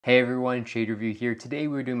Hey everyone, Shade Review here. Today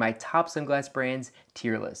we're doing my top sunglass brands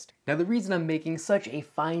tier list. Now the reason I'm making such a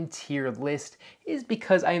fine tier list is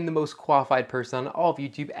because I am the most qualified person on all of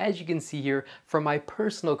YouTube. As you can see here from my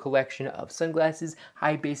personal collection of sunglasses,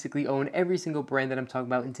 I basically own every single brand that I'm talking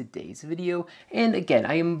about in today's video. And again,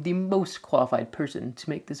 I am the most qualified person to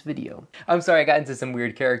make this video. I'm sorry I got into some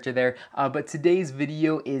weird character there, but today's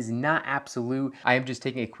video is not absolute. I am just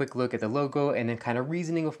taking a quick look at the logo and then kind of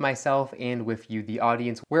reasoning with myself and with you, the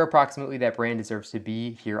audience, where approximately that brand deserves to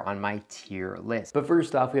be here on my tier list. But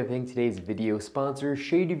first off, we have today's video sponsor,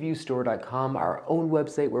 ShadeReviewStore.com, our own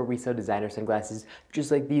website where we sell designer sunglasses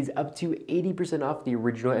just like these, up to 80% off the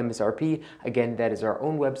original MSRP. Again, that is our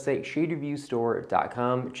own website,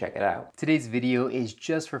 ShadeReviewStore.com. Check it out. Today's video is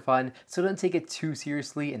just for fun, so don't take it too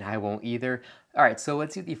seriously, and I won't either. All right, so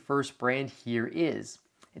let's see what the first brand here is.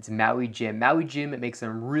 It's Maui Jim. Maui Jim, it makes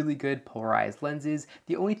some really good polarized lenses.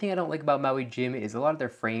 The only thing I don't like about Maui Jim is a lot of their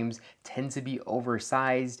frames tend to be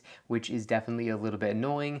oversized, which is definitely a little bit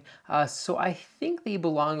annoying. So I think they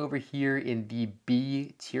belong over here in the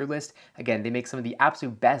B tier list. Again, they make some of the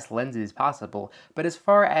absolute best lenses possible. But as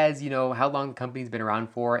far as, how long the company's been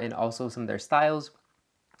around for and also some of their styles,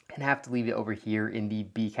 and have to leave it over here in the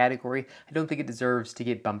B category. I don't think it deserves to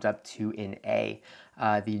get bumped up to an A.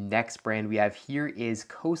 The next brand we have here is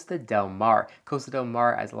Costa Del Mar. Costa Del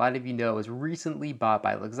Mar, as a lot of you know, was recently bought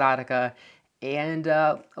by Luxottica, and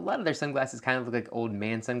a lot of their sunglasses kind of look like old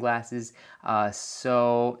man sunglasses.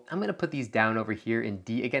 So I'm gonna put these down over here in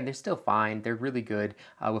D. Again, they're still fine. They're really good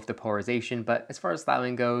with the polarization, but as far as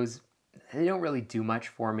styling goes, they don't really do much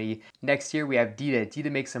for me. Next here we have Dita. Dita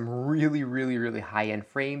makes some really high-end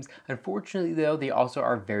frames. Unfortunately though, they also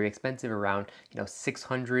are very expensive, around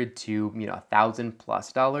 $600 to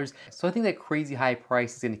 $1,000+. So I think that crazy high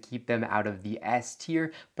price is going to keep them out of the S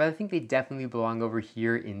tier, but I think they definitely belong over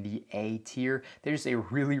here in the A tier. They're just a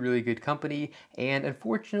really good company, and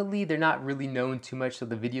unfortunately they're not really known too much, so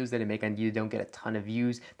the videos that I make on Dita don't get a ton of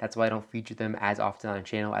views. That's why I don't feature them as often on the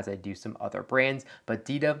channel as I do some other brands. But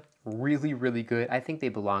Dita, really good. I think they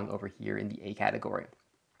belong over here in the A category.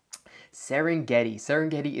 Serengeti.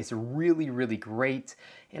 Serengeti is really great,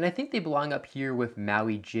 and I think they belong up here with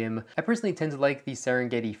Maui Jim. I personally tend to like the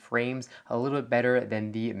Serengeti frames a little bit better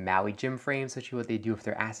than the Maui Jim frames, especially what they do with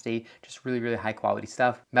their acetate, just really high quality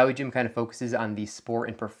stuff. Maui Jim kind of focuses on the sport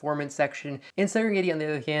and performance section, and Serengeti on the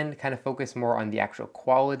other hand kind of focus more on the actual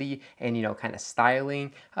quality and kind of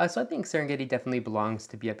styling. So I think Serengeti definitely belongs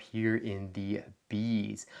to be up here in the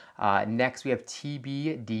B's. Next we have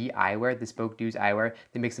TBD Eyewear, the Spoke Dudes Eyewear.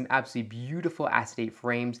 They make some absolutely beautiful acetate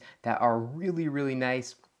frames that are really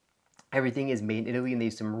nice. Everything is made in Italy, and they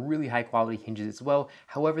use some really high quality hinges as well.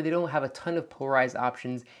 However, they don't have a ton of polarized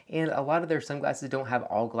options, and a lot of their sunglasses don't have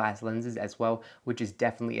all glass lenses as well, which is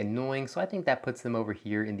definitely annoying. So I think that puts them over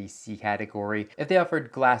here in the C category. If they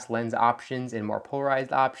offered glass lens options and more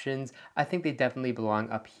polarized options, I think they definitely belong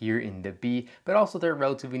up here in the B, but also they're a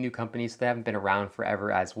relatively new company, so they haven't been around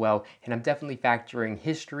forever as well. And I'm definitely factoring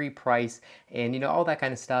history, price, and all that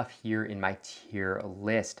kind of stuff here in my tier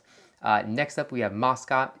list. Next up, we have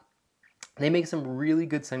Moscot. They make some really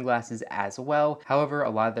good sunglasses as well. However, a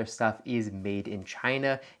lot of their stuff is made in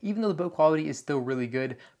China, even though the build quality is still really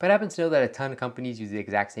good. But I happen to know that a ton of companies use the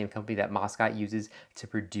exact same company that Moscot uses to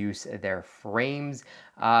produce their frames.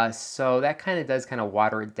 So that does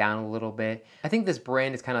water it down a little bit. I think this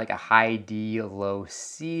brand is kind of like a high D, low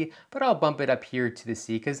C, but I'll bump it up here to the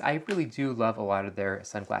C because I really do love a lot of their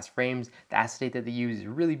sunglass frames. The acetate that they use is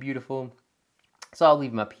really beautiful. So I'll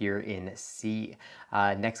leave them up here in C.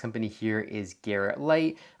 Next company here is Garrett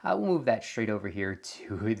Light. We'll move that straight over here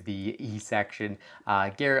to the E section.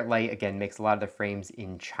 Garrett Light, again, makes a lot of their frames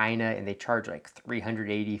in China, and they charge like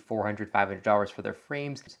 $380, $400, $500 for their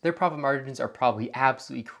frames. Their profit margins are probably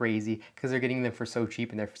absolutely crazy because they're getting them for so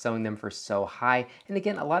cheap and they're selling them for so high. And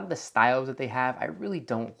again, a lot of the styles that they have, I really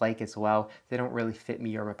don't like as well. They don't really fit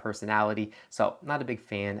me or my personality. So not a big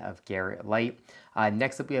fan of Garrett Light.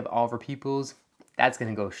 Next up, we have Oliver Peoples. That's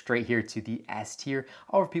going to go straight here to the S tier.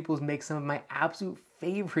 Oliver Peoples makes some of my absolute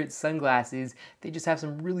favorite sunglasses. They just have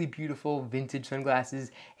some really beautiful vintage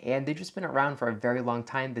sunglasses, and they've just been around for a very long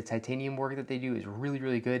time. The titanium work that they do is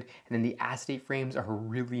really good, and then the acetate frames are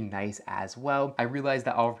really nice as well. I realize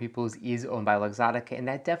that Oliver Peoples is owned by Luxottica, and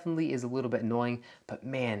that definitely is a little bit annoying, but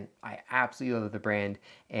man, I absolutely love the brand,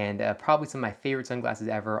 and probably some of my favorite sunglasses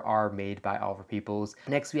ever are made by Oliver Peoples.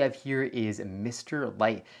 Next we have here is Mr.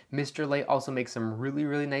 Light. Mr. Light also makes some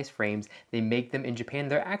really nice frames. They make them in Japan.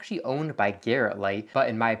 They're actually owned by Garrett Light, but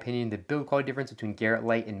in my opinion, the build quality difference between Garrett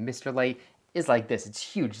Light and Mr. Light is like this. It's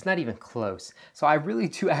huge. It's not even close. So I really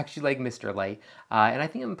do actually like Mr. Light. And I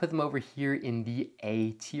think I'm gonna put them over here in the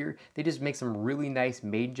A tier. They just make some really nice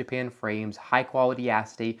made in Japan frames, high quality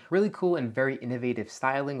acetate, really cool and very innovative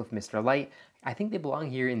styling with Mr. Light. I think they belong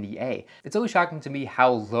here in the A. It's always shocking to me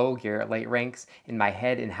how low Garrett Light ranks in my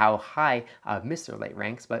head and how high Mr. Light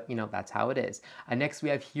ranks, but you know, that's how it is. Next we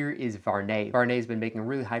have here is Varney. Varney's been making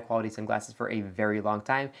really high quality sunglasses for a very long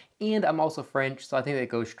time, and I'm also French, so I think that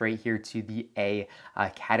goes straight here to the A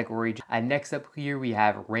category. Next up here we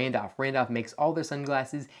have Randolph. Randolph makes all their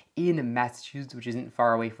sunglasses in Massachusetts, which isn't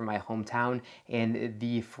far away from my hometown, and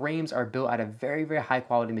the frames are built out of very, very high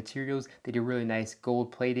quality materials. They do really nice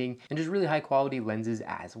gold plating and just really high quality lenses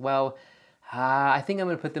as well. I think I'm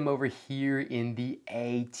going to put them over here in the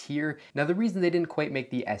A tier. Now the reason they didn't quite make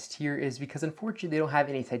the S tier is because unfortunately they don't have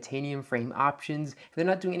any titanium frame options. They're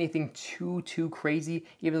not doing anything too crazy,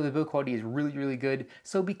 even though the build quality is really, really good.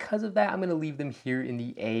 So because of that, I'm going to leave them here in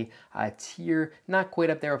the A tier. Not quite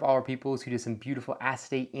up there with all our peoples who do some beautiful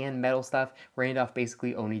acetate and metal stuff. Randolph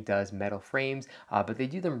basically only does metal frames, but they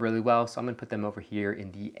do them really well. So I'm going to put them over here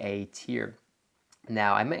in the A tier.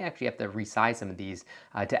 Now, I might actually have to resize some of these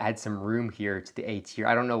to add some room here to the A tier.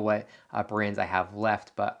 I don't know what brands I have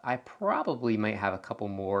left, but I probably might have a couple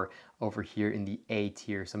more over here in the A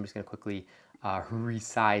tier. So I'm just going to quickly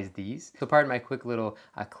resize these. So pardon my quick little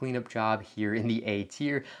cleanup job here in the A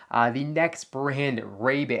tier. The next brand,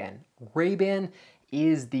 Ray-Ban. Ray-Ban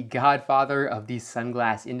is the godfather of the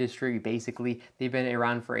sunglass industry. Basically, they've been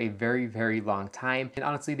around for a very, very long time. And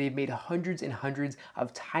honestly, they've made hundreds and hundreds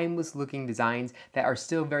of timeless looking designs that are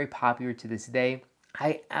still very popular to this day.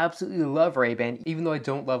 I absolutely love Ray-Ban, even though I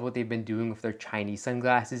don't love what they've been doing with their Chinese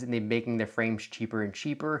sunglasses and they're making their frames cheaper and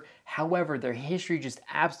cheaper. However, their history is just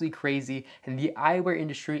absolutely crazy, and the eyewear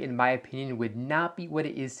industry, in my opinion, would not be what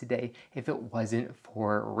it is today if it wasn't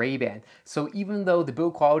for Ray-Ban. So even though the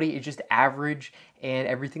build quality is just average and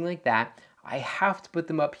everything like that, I have to put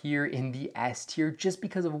them up here in the S tier just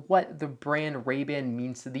because of what the brand Ray-Ban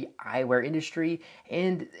means to the eyewear industry.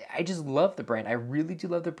 And I just love the brand. I really do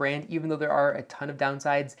love the brand, even though there are a ton of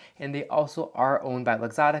downsides, and they also are owned by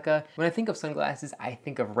Luxottica. When I think of sunglasses, I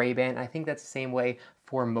think of Ray-Ban. I think that's the same way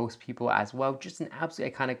for most people as well. Just an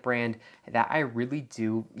absolutely iconic brand that I really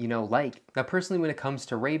do, like. Now, personally, when it comes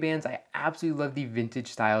to Ray-Bans, I absolutely love the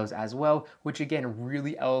vintage styles as well, which again,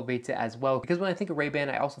 really elevates it as well. Because when I think of Ray-Ban,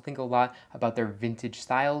 I also think a lot about their vintage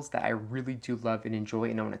styles that I really do love and enjoy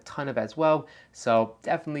and own a ton of as well. So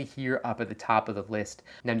definitely here up at the top of the list.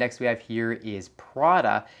 Now, next we have here is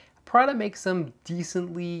Prada. Prada makes some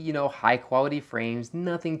decently, high quality frames,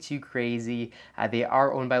 nothing too crazy. They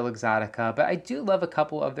are owned by Luxottica, but I do love a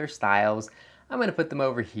couple of their styles. I'm going to put them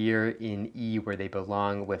over here in E where they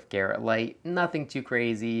belong with Garrett Light. Nothing too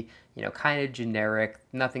crazy, kind of generic,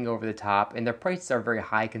 nothing over the top, and their prices are very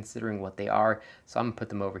high considering what they are, so I'm going to put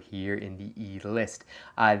them over here in the E list.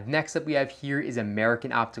 Next up we have here is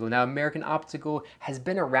American Optical. Now, American Optical has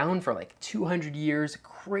been around for like 200 years,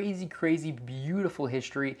 crazy, beautiful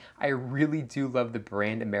history. I really do love the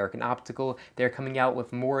brand American Optical. They're coming out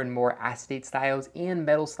with more and more acetate styles and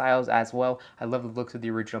metal styles as well. I love the looks of the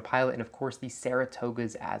original Pilot and of course the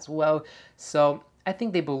Saratogas as well. So I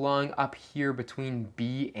think they belong up here between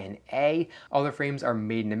B and A. All their frames are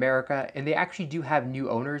made in America, and they actually do have new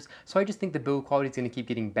owners, so I just think the build quality is going to keep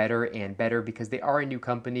getting better and better because they are a new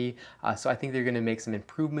company, so I think they're going to make some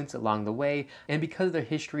improvements along the way, and because of their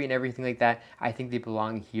history and everything like that, I think they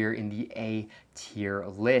belong here in the A tier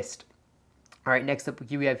list. All right, next up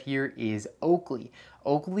we have here is Oakley.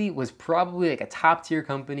 Oakley was probably like a top tier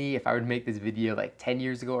company if I would make this video like 10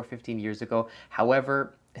 years ago or 15 years ago.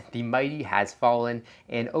 However, the mighty has fallen,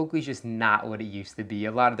 and Oakley's just not what it used to be.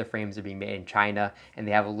 A lot of the frames are being made in China, and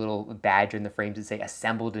they have a little badge in the frames that say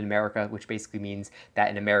assembled in America, which basically means that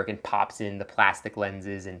an American pops in the plastic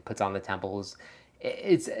lenses and puts on the temples.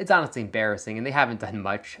 It's honestly embarrassing, and they haven't done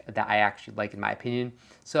much that I actually like in my opinion.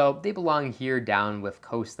 So they belong here down with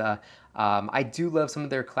Costa. I do love some of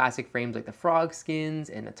their classic frames like the frog skins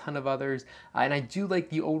and a ton of others. And I do like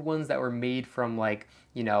the old ones that were made from like,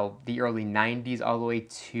 the early 90s all the way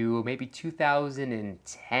to maybe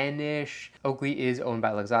 2010-ish. Oakley is owned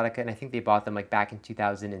by Luxottica, and I think they bought them like back in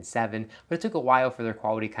 2007, but it took a while for their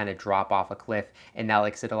quality kind of drop off a cliff. And now,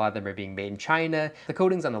 like I said, a lot of them are being made in China. The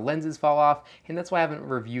coatings on the lenses fall off, and that's why I haven't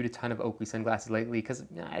reviewed a ton of Oakley sunglasses lately, because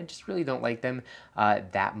I just really don't like them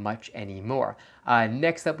that much anymore.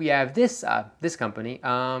 Next up we have this company,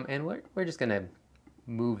 and we're just gonna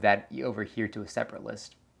move that over here to a separate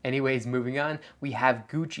list. Anyways, moving on, we have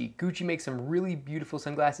Gucci. Gucci makes some really beautiful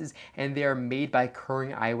sunglasses, and they are made by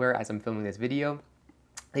Kering Eyewear as I'm filming this video.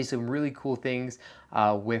 They do some really cool things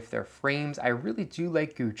with their frames. I really do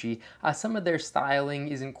like Gucci. Some of their styling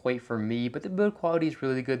isn't quite for me, but the build quality is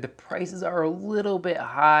really good. The prices are a little bit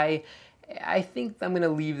high. I think I'm going to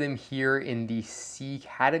leave them here in the C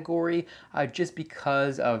category just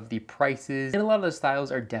because of the prices. And a lot of the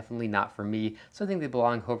styles are definitely not for me, so I think they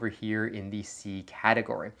belong over here in the C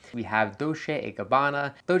category. We have Dolce &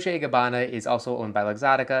 Gabbana. Dolce & Gabbana is also owned by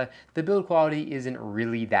Luxottica. The build quality isn't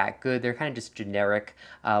really that good. They're kind of just generic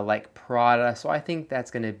like Prada, so I think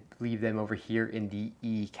that's going to leave them over here in the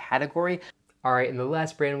E category. All right, and the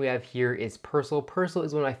last brand we have here is Persol. Persol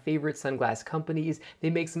is one of my favorite sunglass companies.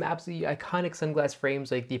 They make some absolutely iconic sunglass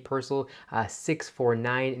frames like the Persol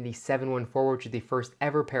 649 and the 714, which is the first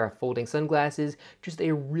ever pair of folding sunglasses. Just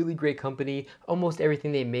a really great company. Almost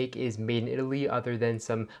everything they make is made in Italy other than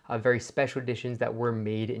some very special editions that were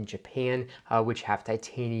made in Japan, which have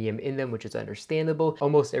titanium in them, which is understandable.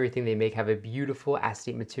 Almost everything they make have a beautiful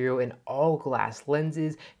acetate material and all glass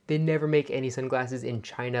lenses. They never make any sunglasses in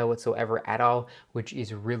China whatsoever at all, which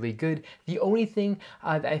is really good. The only thing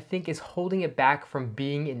that I think is holding it back from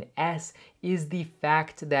being an S is the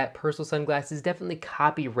fact that Persol sunglasses definitely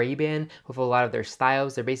copy Ray-Ban with a lot of their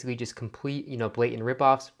styles. They're basically just complete, blatant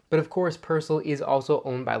ripoffs. But of course, Persol is also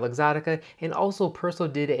owned by Luxottica, and also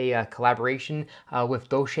Persol did a collaboration with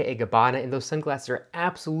Dolce & Gabbana, and those sunglasses are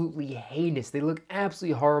absolutely heinous. They look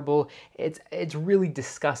absolutely horrible. It's really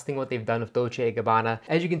disgusting what they've done with Dolce & Gabbana.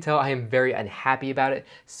 As you can tell, I am very unhappy about it.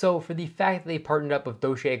 So for the fact that they partnered up with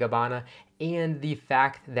Dolce & Gabbana, and the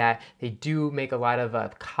fact that they do make a lot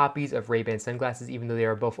of copies of Ray-Ban sunglasses, even though they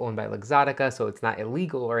are both owned by Luxottica, so it's not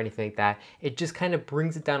illegal or anything like that, it just kind of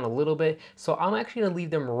brings it down a little bit. So I'm actually gonna leave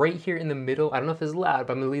them right here in the middle. I don't know if it's loud,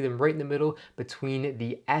 but I'm gonna leave them right in the middle between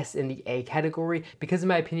the S and the A category, because in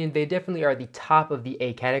my opinion, they definitely are the top of the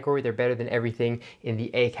A category. They're better than everything in the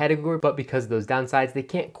A category, but because of those downsides, they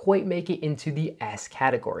can't quite make it into the S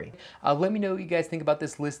category. Let me know what you guys think about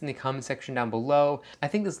this list in the comment section down below. I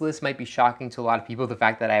think this list might be shocking to a lot of people, the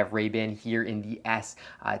fact that I have Ray-Ban here in the S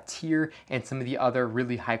tier, and some of the other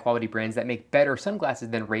really high quality brands that make better sunglasses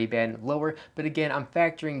than Ray-Ban lower. But again, I'm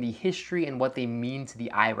factoring the history and what they mean to the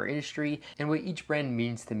eyewear industry and what each brand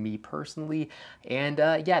means to me personally. And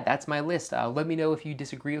yeah, that's my list. Let me know if you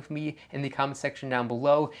disagree with me in the comment section down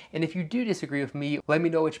below. And if you do disagree with me, let me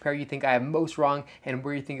know which pair you think I have most wrong and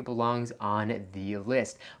where you think it belongs on the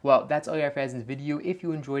list. Well, that's all I have for guys in this video. If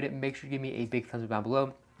you enjoyed it, make sure to give me a big thumbs up down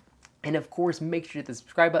below. And of course, make sure to hit the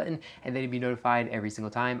subscribe button, and then you'll be notified every single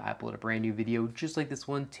time I upload a brand new video just like this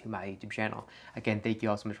one to my YouTube channel. Again, thank you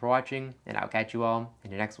all so much for watching, and I'll catch you all in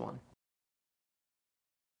the next one.